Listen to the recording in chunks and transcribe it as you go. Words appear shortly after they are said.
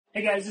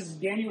Hey guys, this is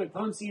Daniel at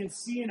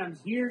PwnCNC, and I'm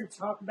here to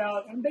talk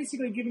about. I'm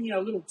basically giving you a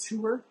little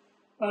tour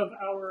of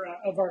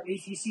our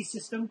ATC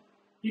system,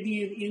 giving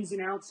you the ins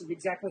and outs of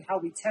exactly how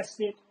we test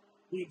it,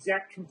 the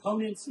exact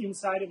components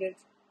inside of it.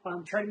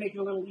 Try to make it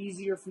a little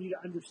easier for you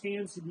to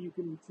understand, so that you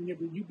can,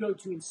 whenever you go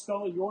to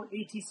install your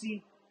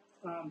ATC,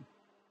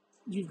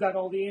 you've got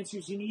all the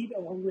answers you need,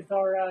 along with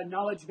our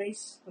knowledge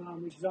base,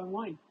 which is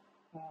online.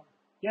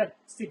 Yeah,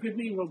 stick with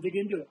me, and we'll dig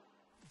into it.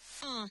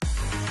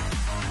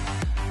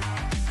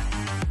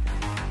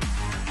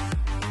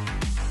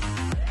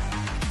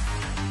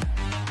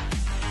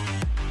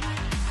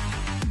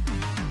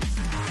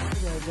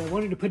 I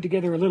wanted to put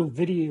together a little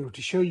video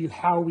to show you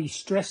how we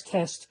stress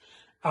test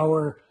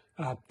our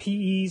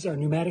PEs, our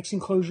pneumatics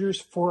enclosures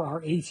for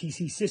our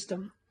ATC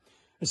system.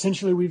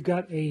 Essentially, we've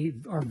got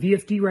our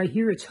VFD right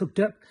here. It's hooked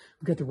up.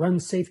 We've got the run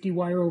safety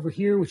wire over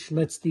here, which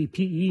lets the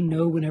PE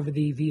know whenever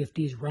the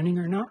VFD is running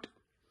or not.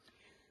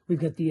 We've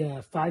got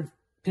the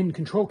 5-pin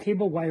control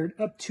cable wired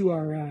up to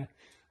our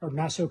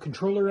Masso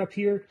controller up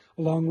here,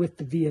 along with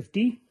the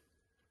VFD.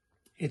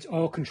 It's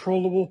all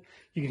controllable.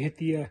 You can hit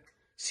the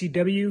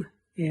CW,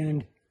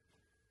 and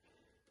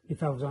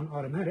if I was on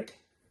automatic,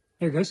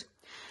 there it goes.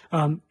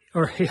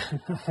 Or I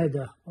had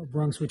the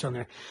wrong switch on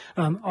there.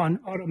 On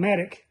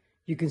automatic,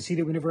 you can see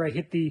that whenever I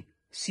hit the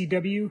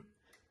CW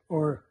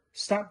or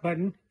stop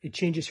button, it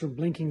changes from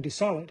blinking to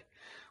solid.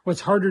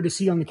 What's harder to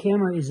see on the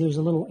camera is there's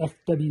a little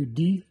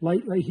FWD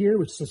light right here,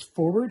 which says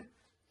forward.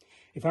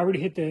 If I were to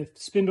hit the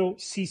spindle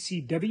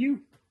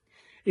CCW,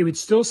 it would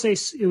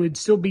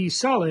still be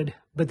solid,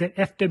 but that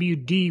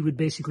FWD would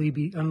basically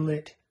be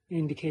unlit,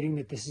 indicating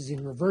that this is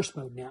in reverse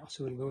mode now,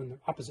 so it'll go in the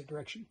opposite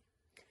direction.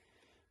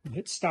 We'll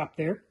hit stop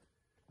there.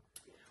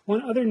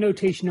 One other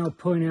notation I'll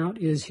point out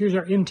is here's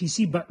our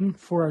MTC button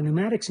for our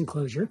pneumatics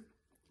enclosure.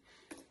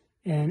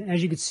 And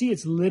as you can see,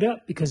 it's lit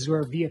up because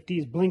our VFD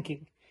is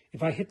blinking.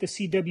 If I hit the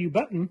CW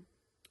button,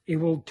 it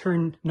will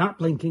turn not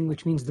blinking,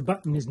 which means the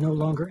button is no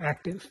longer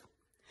active,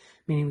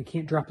 meaning we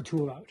can't drop the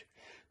tool out.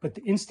 But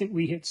the instant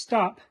we hit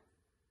stop,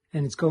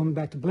 and it's going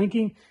back to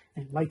blinking,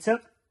 and it lights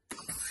up,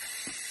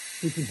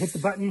 we can hit the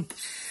button.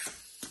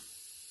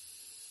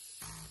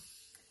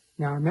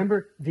 Now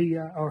remember,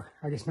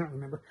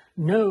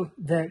 know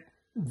that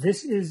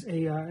this is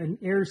an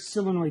air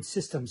solenoid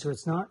system, so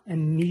it's not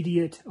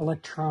immediate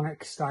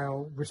electronic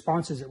style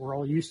responses that we're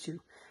all used to.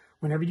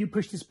 Whenever you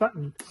push this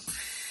button,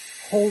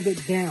 hold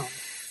it down.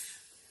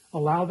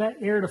 Allow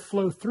that air to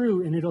flow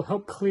through, and it'll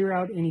help clear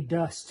out any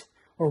dust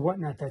or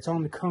whatnot that's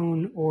on the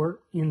cone or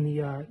in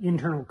the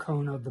internal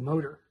cone of the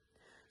motor.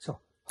 So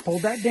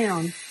hold that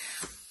down,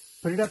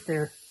 put it up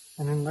there,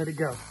 and then let it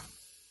go.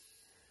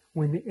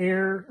 When the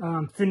air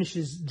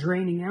finishes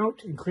draining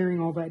out and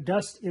clearing all that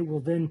dust, it will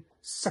then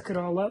suck it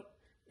all up,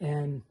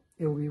 and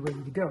it will be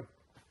ready to go.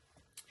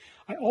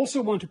 I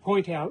also want to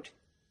point out,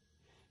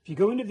 if you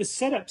go into the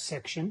setup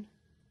section,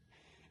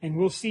 and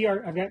we'll see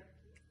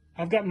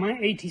I've got my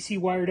ATC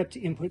wired up to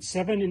input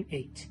 7 and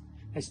 8.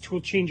 That's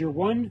tool changer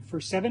 1 for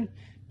 7,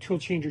 tool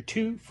changer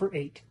 2 for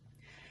 8.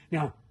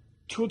 Now,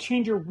 tool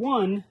changer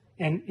 1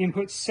 and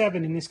input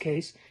 7 in this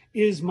case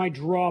is my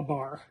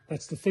drawbar.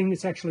 That's the thing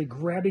that's actually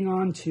grabbing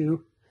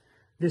onto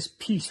this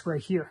piece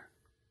right here.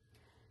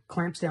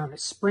 Clamps down.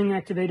 It's spring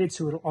activated,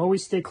 so it'll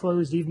always stay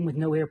closed even with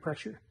no air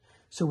pressure.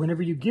 So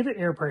whenever you give it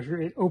air pressure,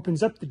 it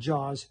opens up the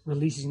jaws,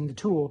 releasing the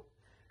tool,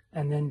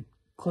 and then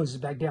closes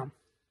back down.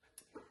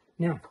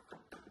 Now,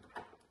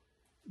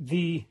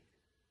 the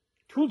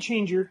tool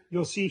changer,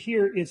 you'll see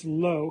here, it's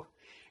low,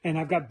 and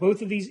I've got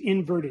both of these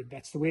inverted.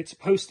 That's the way it's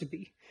supposed to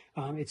be.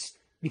 It's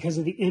because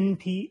of the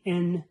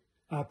NPN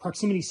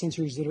proximity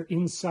sensors that are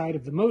inside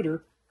of the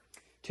motor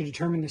to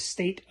determine the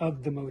state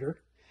of the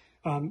motor.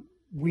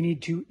 We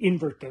need to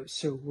invert those.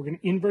 So we're going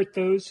to invert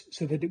those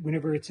so that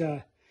whenever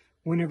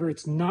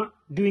it's not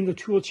doing the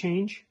tool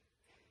change,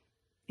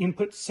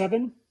 input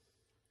 7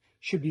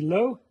 should be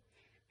low.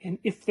 And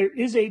if there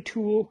is a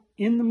tool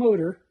in the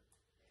motor,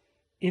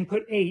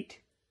 input 8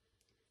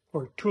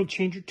 or tool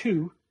changer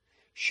 2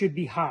 should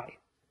be high.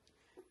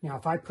 Now,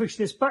 if I push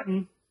this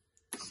button,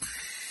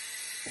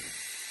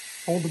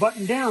 hold the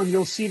button down,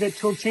 you'll see that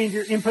tool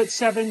changer input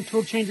 7,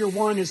 tool changer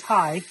 1 is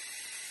high.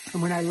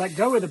 And when I let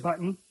go of the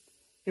button,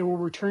 it will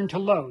return to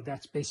low.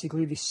 That's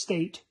basically the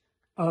state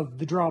of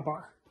the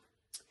drawbar.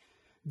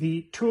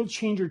 The tool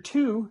changer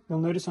 2, you'll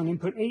notice on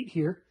input 8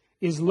 here,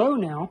 is low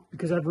now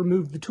because I've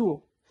removed the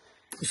tool.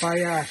 If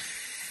I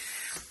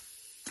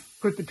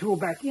put the tool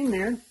back in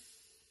there,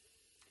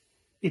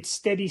 its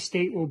steady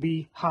state will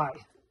be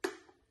high.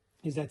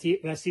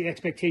 That's the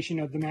expectation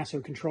of the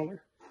Masso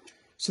controller.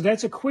 So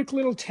that's a quick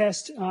little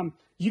test.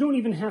 You don't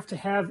even have to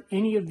have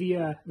any of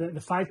the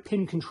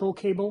 5-pin control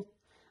cable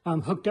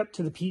hooked up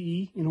to the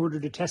PE in order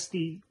to test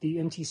the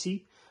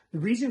MTC. The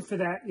reason for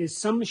that is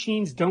some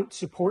machines don't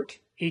support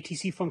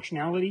ATC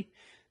functionality.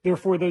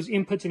 Therefore, those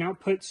inputs and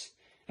outputs,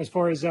 as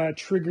far as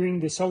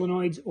triggering the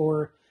solenoids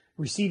or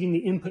receiving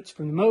the inputs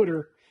from the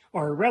motor,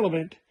 are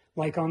irrelevant,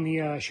 like on the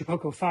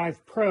Shapeoko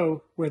 5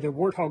 Pro, where the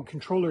Warthog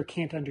controller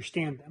can't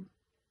understand them.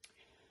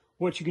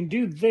 What you can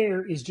do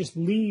there is just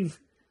leave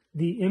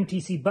the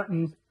MTC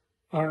button,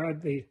 or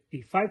the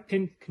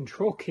 5-pin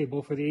control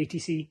cable for the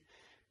ATC,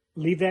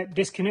 leave that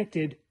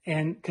disconnected,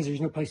 and because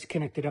there's no place to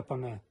connect it up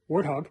on the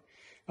Warthog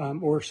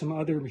or some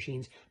other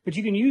machines. But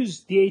you can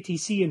use the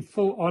ATC in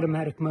full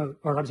automatic mode,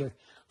 or I'm sorry,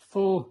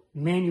 full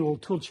manual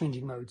tool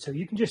changing mode. So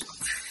you can just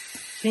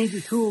change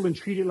the tool and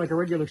treat it like a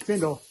regular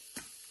spindle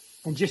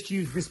and just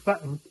use this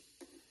button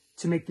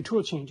to make the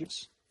tool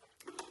changes.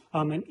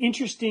 An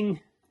interesting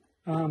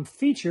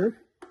feature,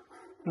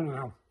 I don't know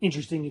how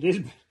interesting it is,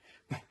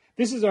 but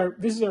this is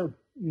our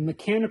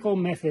mechanical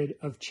method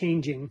of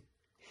changing,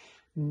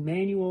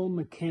 manual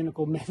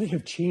mechanical method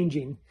of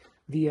changing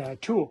the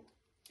tool.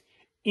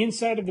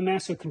 Inside of the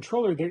Masso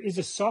controller, there is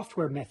a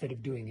software method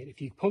of doing it.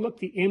 If you pull up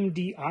the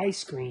MDI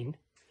screen,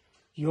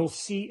 you'll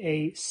see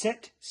a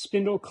set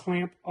spindle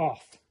clamp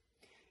off.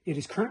 It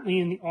is currently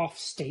in the off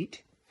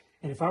state.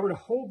 And if I were to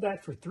hold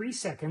that for 3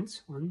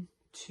 seconds, 1,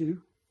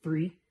 2,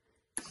 3,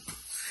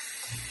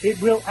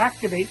 it will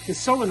activate the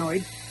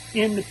solenoid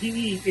in the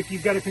PE if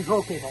you've got a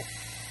control cable.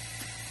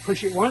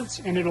 Push it once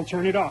and it'll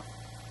turn it off.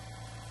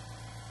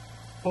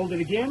 Hold it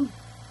again.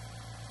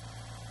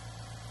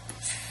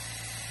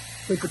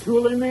 Put the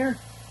tool in there.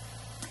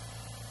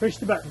 Push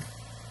the button.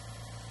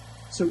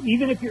 So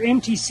even if your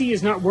MTC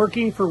is not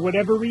working for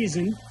whatever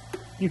reason,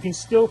 you can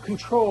still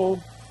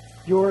control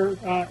your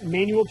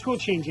manual tool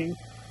changing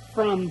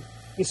from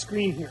the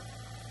screen here.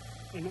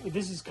 And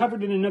this is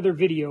covered in another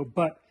video,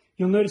 but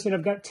you'll notice that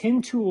I've got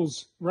 10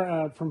 tools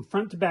from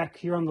front to back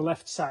here on the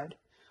left side.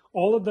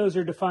 All of those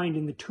are defined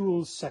in the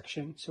tools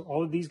section. So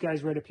all of these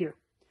guys right up here.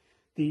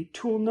 The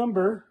tool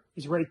number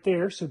is right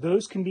there. So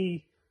those can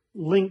be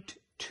linked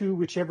to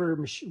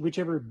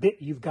whichever bit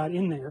you've got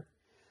in there.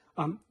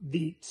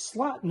 The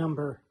slot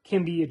number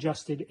can be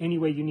adjusted any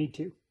way you need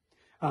to.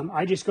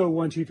 I just go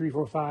 1, 2, 3,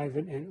 4, 5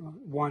 and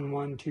 1,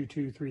 1, 2,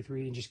 2, 3,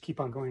 3 and just keep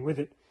on going with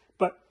it.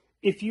 But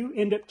if you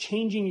end up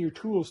changing your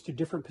tools to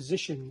different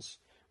positions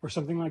or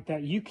something like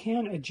that, you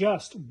can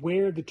adjust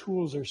where the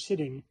tools are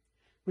sitting,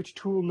 which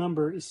tool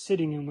number is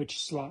sitting in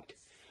which slot.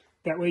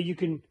 That way you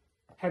can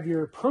have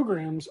your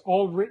programs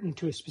all written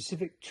to a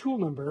specific tool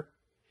number,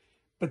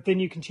 but then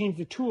you can change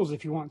the tools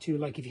if you want to.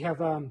 Like if you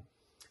have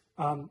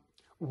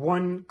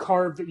one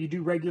carve that you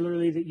do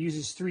regularly that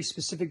uses 3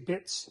 specific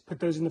bits, put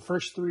those in the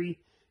first 3,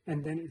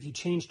 and then if you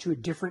change to a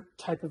different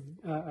type of,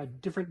 a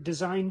different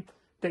design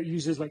that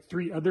uses like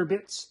 3 other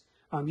bits,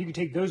 you can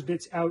take those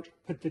bits out,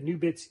 put the new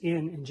bits in,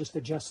 and just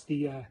adjust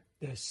the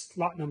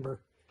slot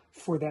number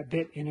for that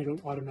bit, and it'll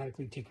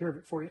automatically take care of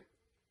it for you.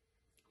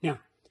 Now,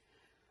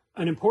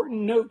 an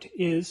important note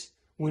is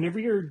whenever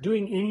you're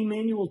doing any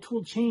manual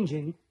tool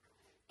changing,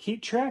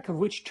 keep track of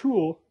which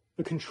tool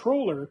the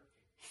controller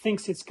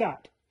thinks it's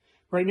got.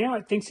 Right now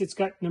it thinks it's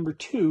got number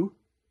 2,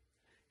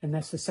 and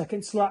that's the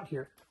second slot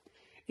here.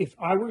 If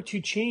I were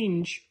to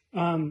change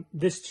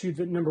this to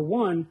the number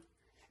 1,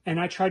 and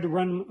I tried to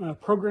run a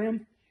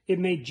program, it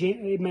may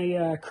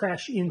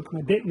crash in,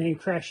 my bit may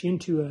crash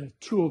into a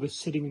tool that's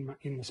sitting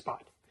in the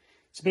spot.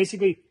 So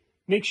basically,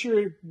 make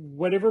sure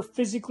whatever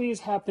physically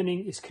is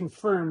happening is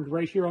confirmed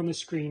right here on the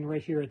screen,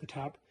 right here at the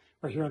top,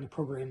 right here on the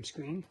program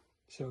screen.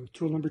 So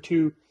tool number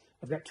 2,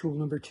 I've got tool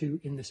number 2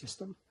 in the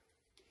system.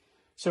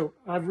 So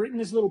I've written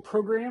this little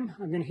program.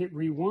 I'm going to hit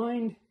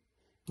rewind.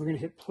 We're going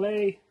to hit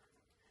play,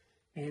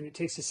 and it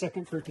takes a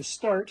second for it to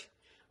start,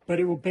 but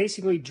it will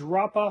basically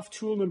drop off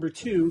tool number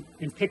 2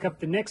 and pick up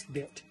the next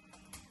bit.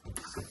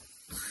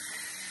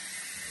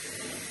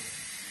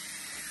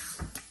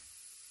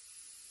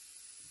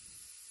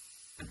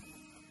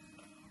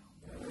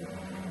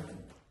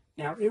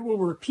 Now it will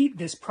repeat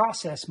this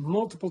process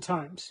multiple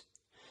times.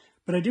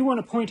 But I do want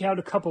to point out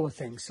a couple of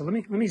things. So let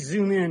me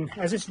zoom in.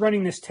 As it's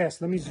running this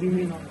test, let me zoom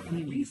in on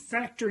it. We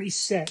factory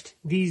set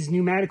these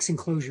pneumatics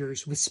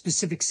enclosures with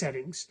specific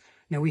settings.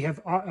 Now we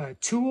have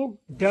tool,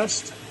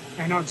 dust,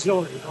 and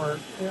auxiliary, or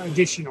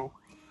additional.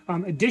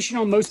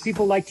 Additional, most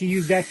people like to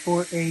use that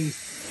for the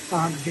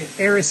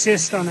air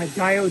assist on a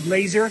diode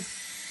laser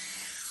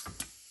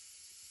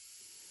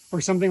or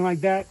something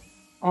like that.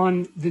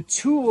 On the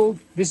tool,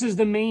 this is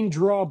the main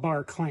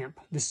drawbar clamp.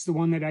 This is the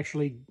one that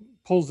actually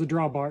pulls the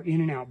drawbar in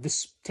and out.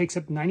 This takes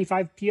up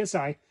 95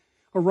 psi,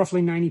 or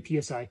roughly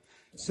 90 psi.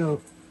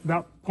 So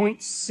about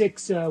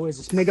 0.6 what is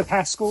this,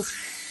 megapascals,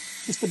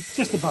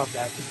 just above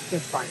that.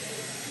 That's fine.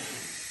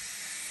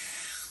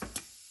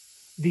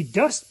 The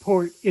dust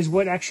port is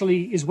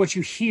what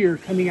you hear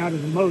coming out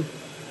of the motor.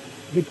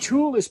 The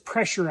tool is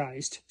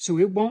pressurized, so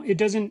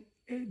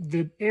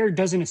the air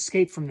doesn't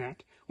escape from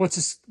that.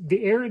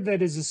 The air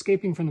that is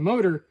escaping from the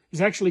motor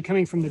is actually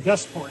coming from the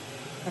dust port.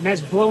 And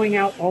that's blowing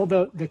out all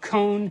the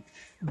cone,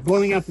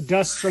 blowing out the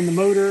dust from the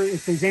motor,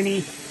 if there's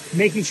any,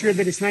 making sure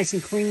that it's nice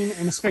and clean,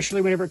 and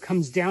especially whenever it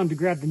comes down to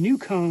grab the new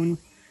cone,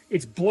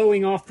 it's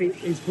blowing off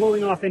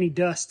any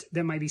dust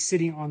that might be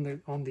sitting on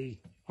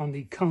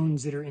the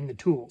cones that are in the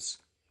tools.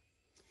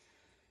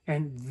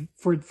 And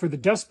for the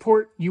dust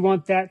port, you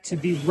want that to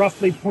be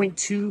roughly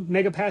 0.2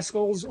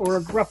 megapascals or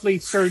roughly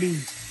 30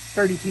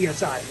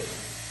 psi.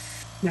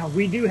 Now,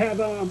 we do have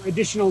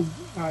additional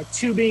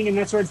tubing and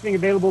that sort of thing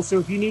available, so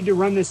if you need to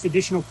run this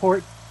additional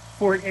port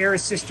for an air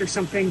assist or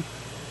something,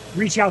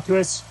 reach out to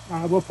us.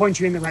 We'll point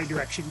you in the right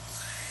direction.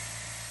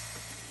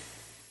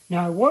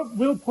 Now, what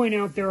we'll point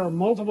out, there are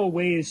multiple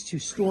ways to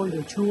store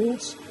your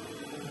tools.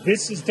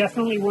 This is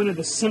definitely one of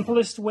the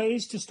simplest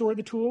ways to store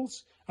the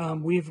tools.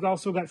 We've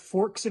also got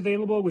forks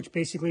available, which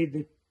basically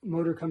the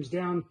motor comes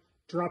down,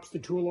 drops the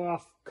tool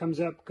off, comes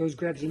up, goes,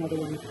 grabs another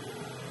one,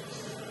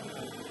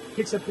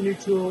 picks up the new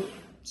tool,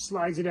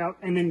 slides it out,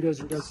 and then goes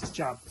and does its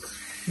job.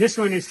 This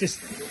one is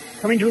just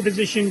coming to a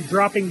position,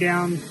 dropping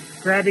down,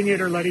 grabbing it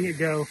or letting it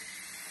go,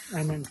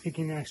 and then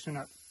picking the next one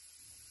up.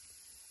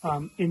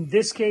 In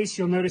this case,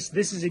 you'll notice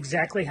this is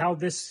exactly how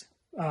this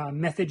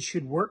method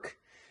should work.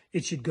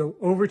 It should go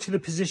over to the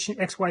position,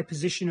 XY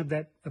position of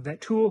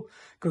that tool,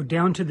 go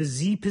down to the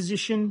Z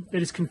position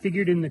that is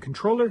configured in the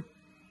controller,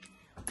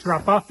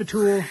 drop off the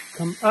tool,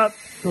 come up,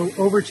 go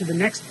over to the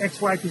next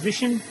XY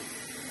position,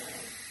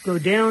 go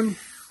down.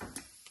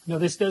 Now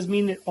this does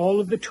mean that all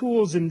of the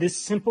tools in this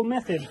simple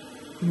method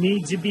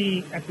need to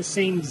be at the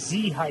same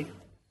Z height.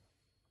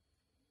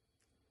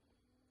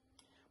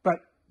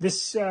 But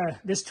this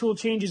tool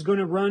change is going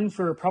to run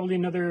for probably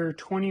another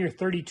 20 or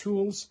 30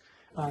 tools.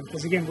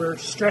 Because again, we're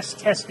stress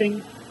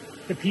testing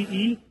the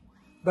PE,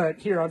 but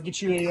here, I'll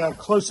get you a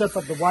close-up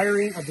of the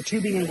wiring, of the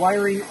tubing and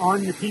wiring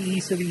on the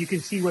PE so that you can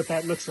see what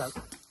that looks like.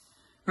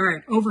 All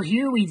right, over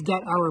here, we've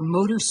got our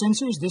motor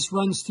sensors. This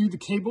runs through the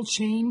cable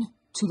chain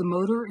to the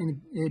motor, and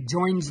it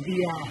joins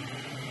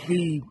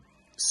the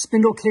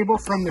spindle cable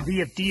from the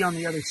VFD on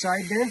the other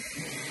side there.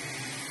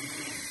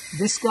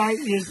 This guy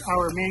is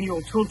our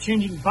manual tool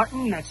changing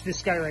button. That's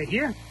this guy right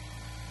here.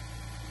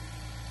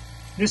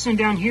 This one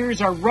down here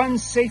is our run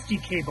safety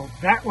cable.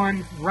 That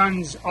one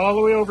runs all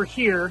the way over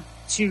here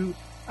to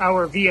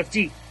our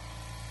VFD.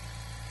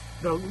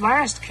 The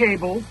last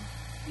cable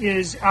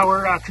is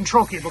our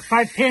control cable.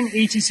 5-pin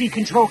ATC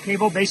control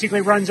cable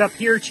basically runs up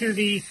here to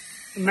the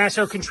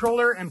Masso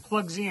controller and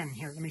plugs in.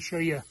 Here, let me show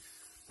you.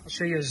 I'll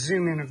show you a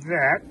zoom in of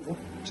that,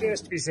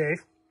 just to be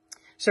safe.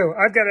 So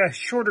I've got a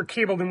shorter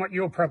cable than what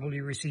you'll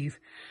probably receive,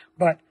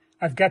 but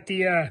I've got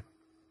the,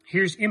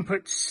 here's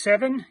input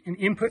 7 and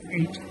input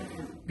 8.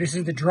 This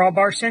is the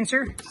drawbar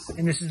sensor,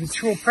 and this is the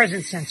tool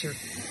presence sensor.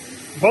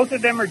 Both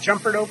of them are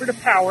jumpered over to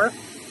power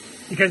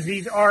because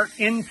these are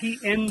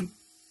NPN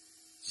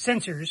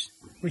sensors,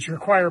 which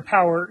require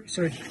power,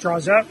 so it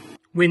draws up.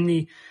 When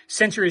the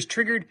sensor is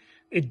triggered,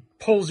 it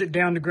pulls it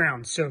down to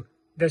ground. So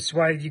that's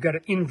why you got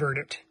to invert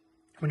it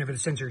whenever the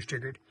sensor is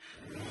triggered.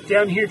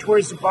 Down here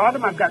towards the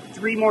bottom, I've got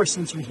 3 more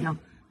sensors. Now,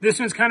 this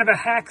one's kind of a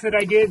hack that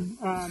I did.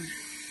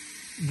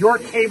 Your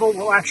cable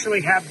will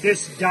actually have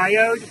this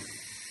diode.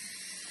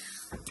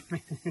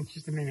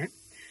 Just a minute.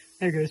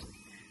 There it goes.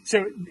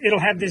 So it'll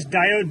have this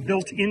diode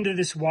built into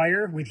this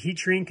wire with heat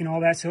shrink and all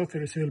that stuff.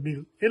 So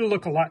it'll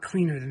look a lot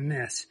cleaner than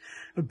this.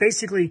 But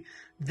basically,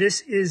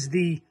 this is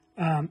the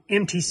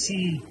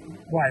MTC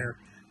wire.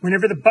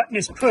 Whenever the button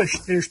is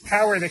pushed, there's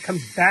power that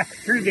comes back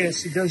through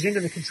this. It goes into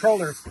the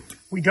controller.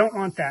 We don't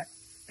want that.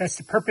 That's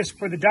the purpose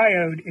for the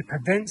diode. It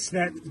prevents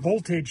that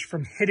voltage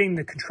from hitting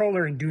the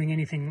controller and doing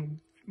anything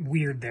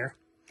weird there.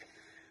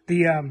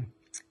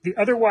 The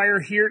other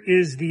wire here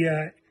is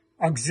the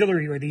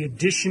auxiliary or the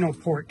additional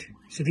port.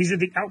 So these are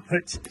the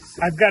outputs.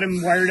 I've got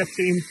them wired up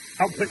to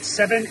output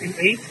 7 and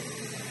 8.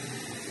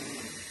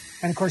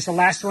 And of course the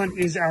last one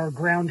is our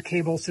ground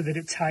cable so that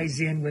it ties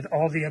in with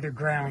all the other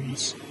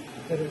grounds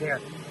that are there.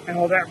 And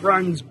all that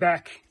runs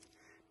back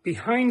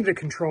behind the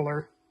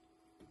controller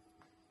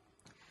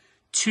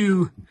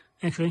to,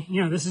 actually,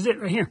 this is it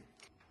right here.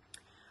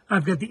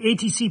 I've got the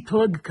ATC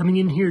plug coming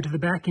in here to the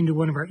back into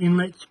one of our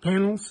inlet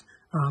panels.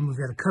 We've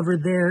got a cover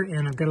there,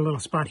 and I've got a little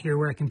spot here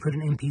where I can put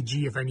an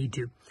MPG if I need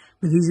to.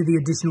 But these are the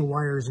additional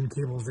wires and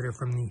cables that are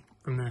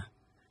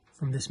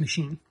from this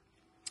machine.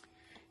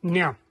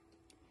 Now,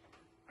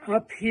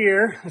 up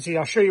here, let's see,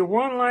 I'll show you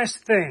one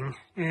last thing,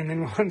 and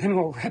then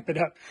we'll wrap it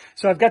up.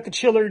 So I've got the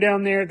chiller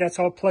down there. That's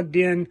all plugged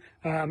in.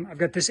 I've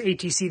got this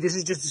ATC. This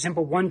is just a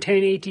simple 110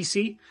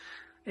 ATC,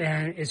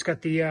 and it's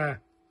got the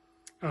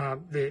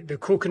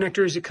cool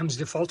connectors. It comes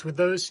default with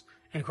those.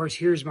 And of course,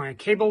 here's my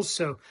cables.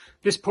 So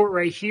this port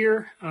right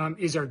here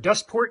is our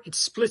dust port. It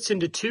splits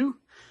into 2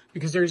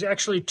 because there's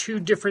actually 2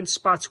 different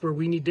spots where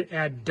we need to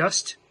add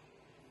dust.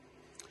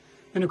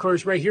 And of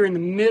course, right here in the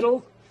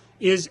middle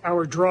is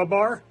our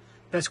drawbar.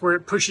 That's where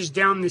it pushes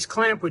down this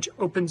clamp, which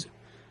opens.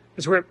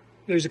 That's where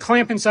there's a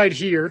clamp inside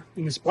here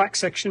in this black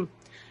section,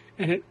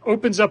 and it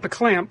opens up a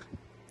clamp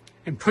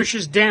and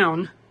pushes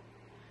down.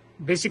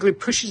 Basically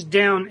pushes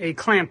down a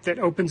clamp that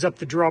opens up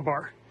the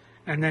drawbar,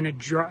 and then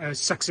it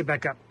sucks it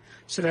back up.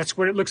 So that's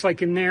what it looks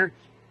like in there.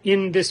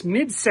 In this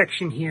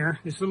midsection here,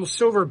 this little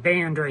silver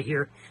band right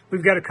here,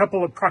 we've got a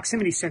couple of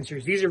proximity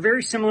sensors. These are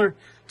very similar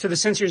to the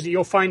sensors that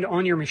you'll find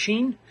on your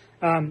machine.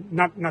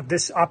 Not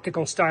this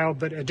optical style,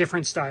 but a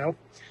different style,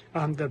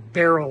 the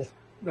barrel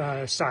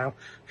style.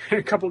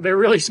 A couple, they're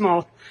really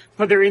small,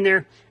 but they're in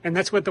there, and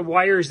that's what the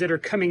wires that are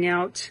coming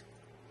out.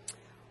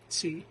 Let's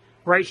see.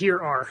 right here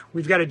are.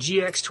 We've got a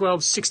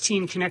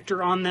GX1216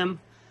 connector on them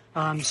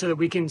so that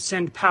we can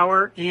send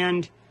power,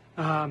 and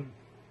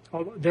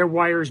their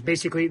wires,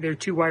 basically their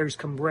two wires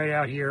come right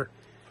out here,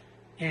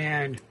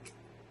 and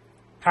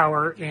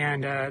power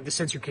and the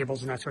sensor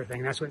cables and that sort of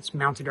thing. That's what's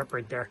mounted up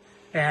right there.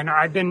 And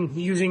I've been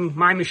using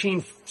my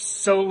machine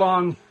so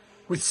long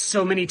with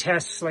so many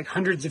tests, like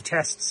hundreds of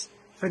tests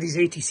for these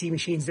ATC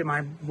machines, that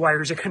my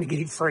wires are kind of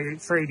getting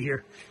frayed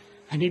here.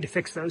 I need to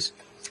fix those.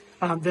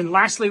 Then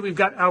lastly, we've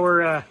got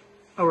our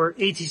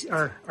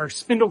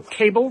spindle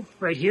cable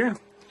right here.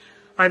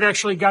 I've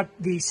actually got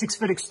the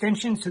 6-foot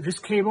extension, so this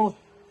cable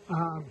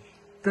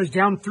goes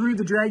down through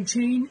the drag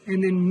chain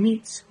and then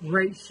meets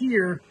right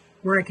here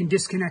where I can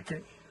disconnect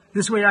it.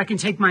 This way I can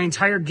take my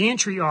entire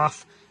gantry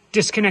off,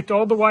 disconnect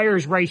all the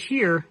wires right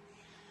here,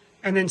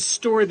 and then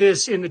store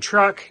this in the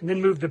truck, and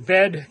then move the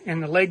bed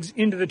and the legs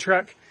into the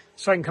truck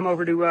so I can come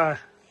over to,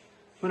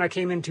 when I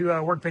came into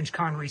Workbench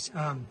Con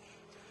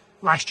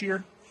last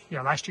year.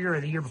 Yeah, last year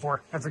or the year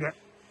before, I forget.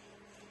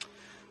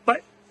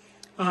 But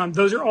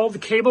those are all the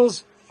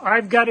cables.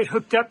 I've got it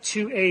hooked up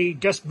to a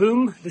dust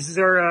boom. This is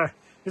our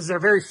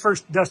very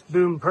first dust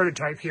boom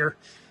prototype here.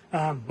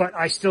 But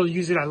I still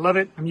use it. I love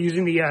it. I'm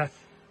using the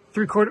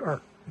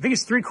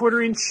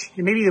 3/4 inch,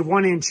 maybe the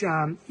 1 inch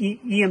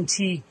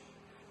EMT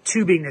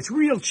tubing that's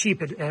real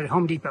cheap at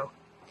Home Depot.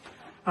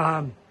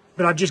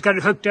 But I've just got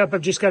it hooked up.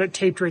 I've just got it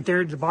taped right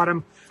there at the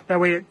bottom. That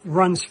way it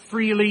runs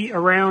freely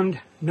around.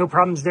 No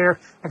problems there.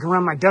 I can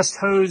run my dust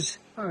hose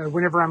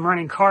whenever I'm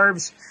running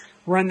carbs.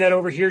 Run that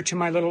over here to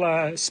my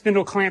little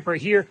spindle clamp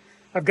right here.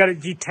 I've got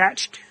it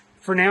detached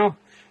for now.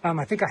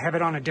 I think I have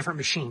it on a different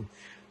machine.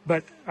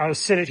 But I'll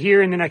set it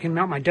here, and then I can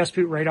mount my dust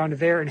boot right onto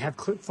there and have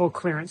full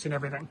clearance and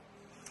everything.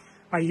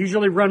 I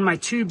usually run my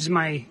tubes, all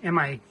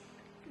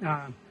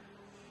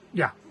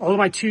of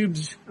my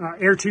tubes,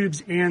 air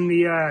tubes and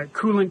the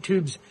coolant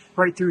tubes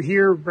right through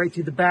here, right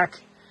through the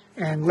back,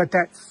 and let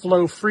that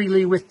flow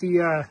freely with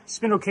the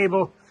spindle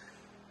cable.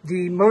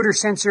 The motor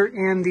sensor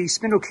and the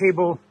spindle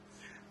cable,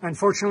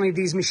 unfortunately,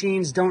 these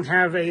machines don't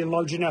have a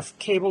large enough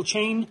cable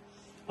chain,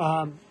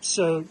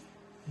 so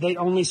they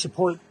only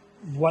support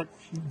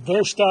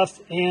their stuff,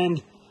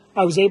 and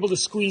I was able to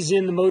squeeze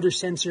in the motor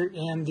sensor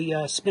and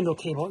the spindle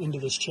cable into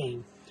this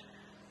chain.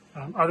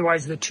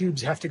 Otherwise, the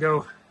tubes have to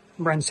go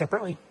run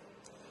separately.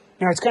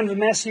 Now, it's kind of a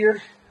mess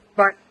here,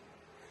 but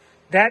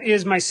that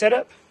is my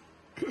setup.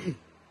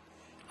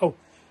 Oh,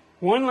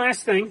 one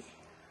last thing.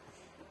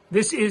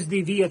 This is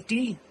the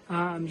VFD.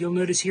 You'll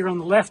notice here on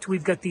the left,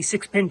 we've got the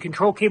 6-pin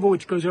control cable,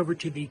 which goes over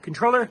to the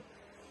controller.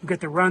 We've got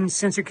the run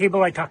sensor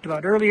cable I talked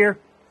about earlier.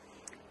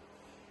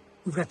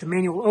 We've got the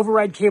manual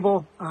override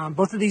cable.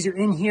 Both of these are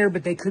in here,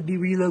 but they could be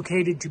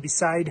relocated to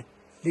beside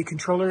the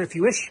controller if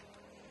you wish.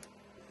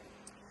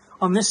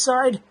 On this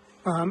side,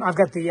 I've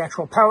got the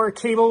actual power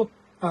cable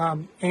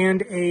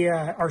and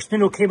our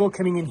spindle cable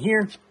coming in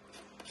here.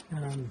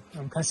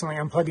 I'm constantly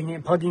unplugging it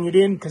and plugging it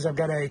in because I've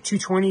got a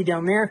 220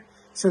 down there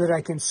so that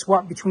I can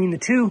swap between the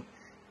two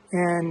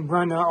and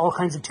run all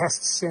kinds of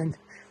tests. And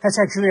that's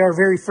actually our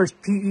very first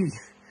PE.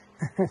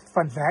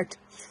 Fun fact.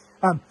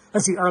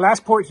 Let's see, our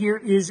last port here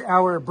is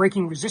our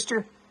braking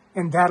resistor,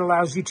 and that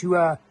allows you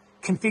to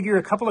configure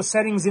a couple of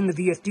settings in the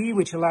VFD,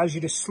 which allows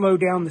you to slow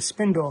down the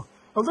spindle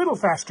a little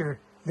faster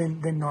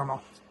than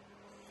normal.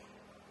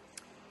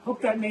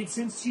 Hope that made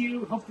sense to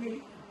you.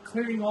 Hopefully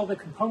clearing all the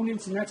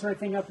components and that sort of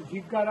thing up. If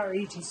you've got our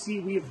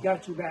ATC, we have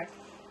got your back.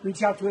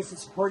 Reach out to us at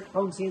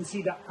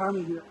support@PwnCNC.com,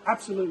 and we're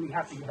absolutely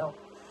happy to help.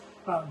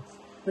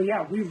 But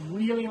yeah, we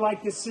really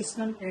like this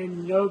system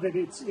and know that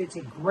it's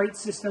a great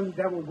system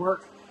that will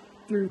work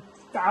through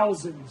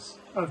thousands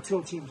of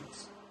tool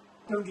changes.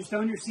 Don't just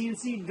own your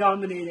CNC,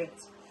 dominate it.